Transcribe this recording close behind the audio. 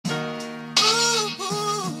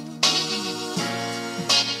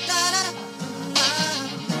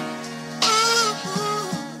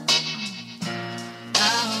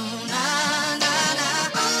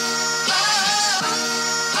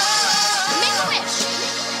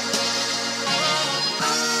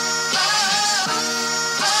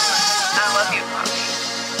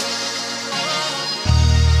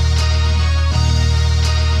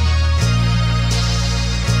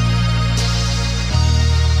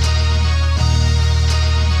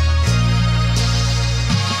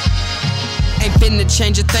didn't it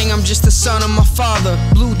change a thing, I'm just the son of my father.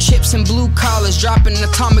 Blue chips and blue collars, dropping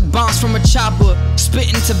atomic bombs from a chopper.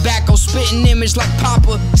 Spitting tobacco, spitting image like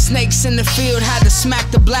Papa. Snakes in the field, had to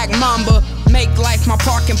smack the black mamba. Make life my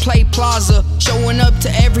park and play plaza. Showing up to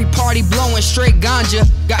every party, blowing straight ganja.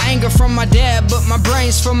 Got anger from my dad, but my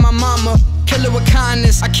brain's from my mama. Kill her with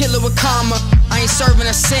kindness, I kill her with karma. I ain't serving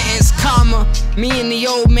a sentence, comma. Me and the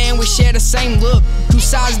old man, we share the same look. Two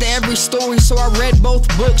sides to every story, so I read both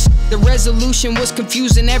books. The resolution was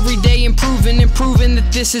confusing, every day improving that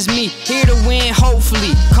this is me. Here to win,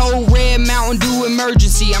 hopefully. Cold red Mountain Dew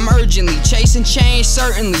emergency, I'm urgently chasing change,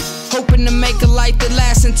 certainly. Hoping to make a life that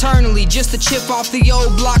lasts internally. Just a chip off the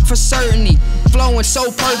old block for certainty. Flowing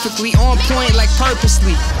so perfectly, on point like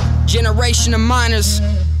purposely. Generation of miners,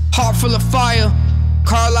 heart full of fire.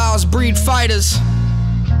 Carlisle's breed fighters,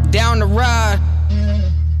 down the ride,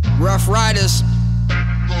 rough riders.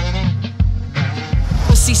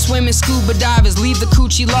 Pussy swimming scuba divers, leave the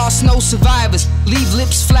coochie lost, no survivors. Leave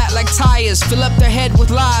lips flat like tires, fill up their head with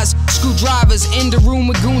lies. Screwdrivers, in the room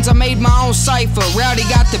with goons, I made my own cipher. Rowdy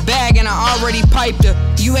got the bag and I already piped her.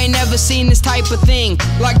 You ain't never seen this type of thing.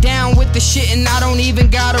 Locked down with the shit and I don't even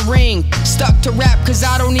got a ring. Stuck to rap cause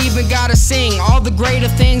I don't even gotta sing. All the greater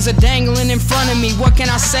things are dangling in front of me, what can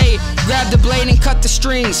I say? Grab the blade and cut the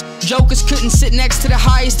strings. Jokers couldn't sit next to the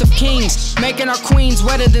highest of kings. Making our queens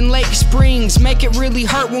wetter than Lake Springs. Make it really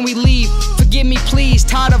hurt when we leave. Forgive me please,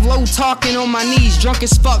 tired of low talking on my knees. Drunk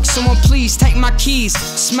as fuck, someone please take my keys.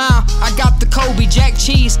 Smile, I got the Kobe, Jack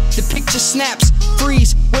Cheese. The picture snaps,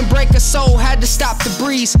 freeze. When break a soul, had to stop the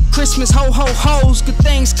breeze. Christmas ho ho hoes, good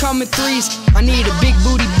things come in threes. I need a big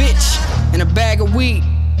booty bitch and a bag of weed.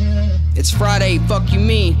 It's Friday, fuck you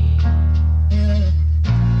mean.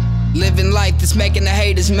 Living life that's making the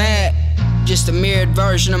haters mad. Just a mirrored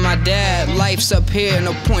version of my dad. Life's up here,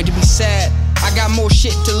 no point to be sad. I got more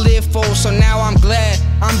shit to live for, so now I'm glad.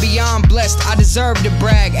 I'm beyond blessed, I deserve to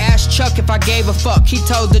brag. Ask Chuck if I gave a fuck, he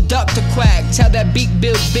told the duck to quack. Tell that beak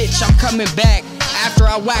build bitch I'm coming back. After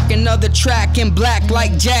I whack another track in black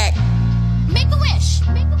like Jack. Make a wish.